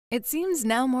It seems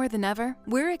now more than ever,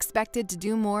 we're expected to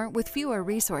do more with fewer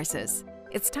resources.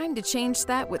 It's time to change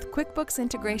that with QuickBooks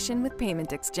integration with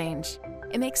Payment Exchange.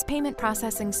 It makes payment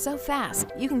processing so fast,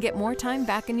 you can get more time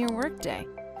back in your workday.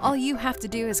 All you have to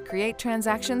do is create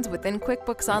transactions within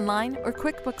QuickBooks Online or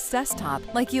QuickBooks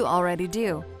Desktop like you already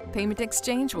do. Payment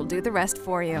Exchange will do the rest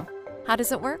for you. How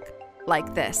does it work?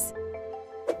 Like this.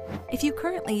 If you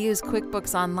currently use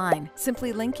QuickBooks Online,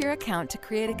 simply link your account to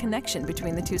create a connection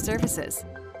between the two services.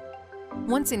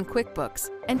 Once in QuickBooks,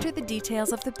 enter the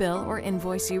details of the bill or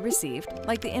invoice you received,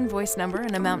 like the invoice number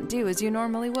and amount due as you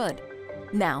normally would.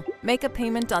 Now, make a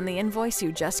payment on the invoice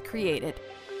you just created.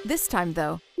 This time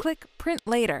though, click Print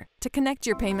Later to connect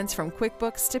your payments from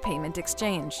QuickBooks to Payment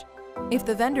Exchange. If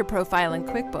the vendor profile in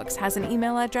QuickBooks has an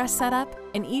email address set up,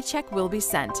 an e-check will be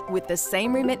sent with the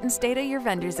same remittance data your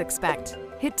vendors expect.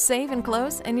 Hit Save and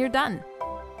Close and you're done.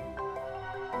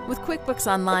 With QuickBooks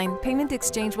Online, Payment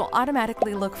Exchange will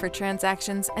automatically look for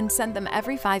transactions and send them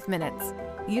every 5 minutes.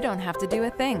 You don't have to do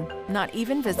a thing, not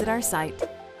even visit our site.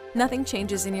 Nothing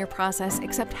changes in your process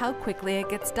except how quickly it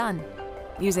gets done.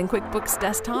 Using QuickBooks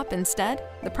Desktop instead,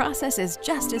 the process is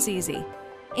just as easy.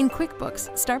 In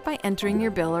QuickBooks, start by entering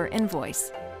your bill or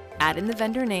invoice. Add in the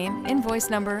vendor name, invoice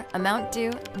number, amount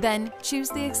due, then choose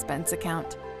the expense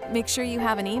account. Make sure you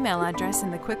have an email address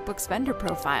in the QuickBooks vendor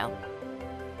profile.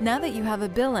 Now that you have a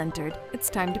bill entered, it's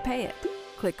time to pay it.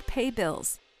 Click Pay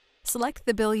Bills. Select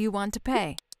the bill you want to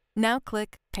pay. Now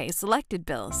click Pay Selected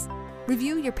Bills.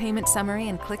 Review your payment summary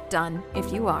and click Done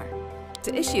if you are.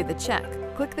 To issue the check,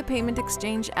 click the Payment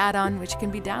Exchange add-on, which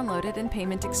can be downloaded in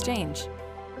Payment Exchange.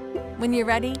 When you're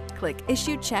ready, click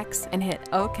Issue Checks and hit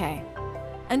OK.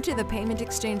 Enter the Payment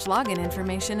Exchange login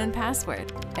information and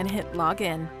password and hit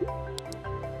Login.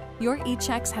 Your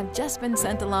e-checks have just been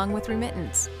sent along with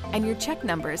remittance, and your check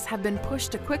numbers have been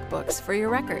pushed to QuickBooks for your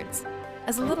records.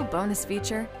 As a little bonus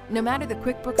feature, no matter the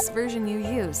QuickBooks version you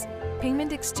use,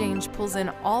 Payment Exchange pulls in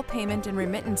all payment and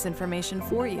remittance information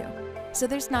for you, so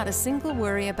there's not a single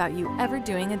worry about you ever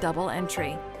doing a double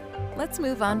entry. Let's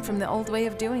move on from the old way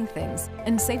of doing things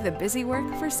and save the busy work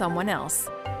for someone else.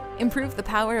 Improve the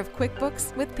power of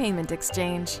QuickBooks with Payment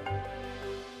Exchange.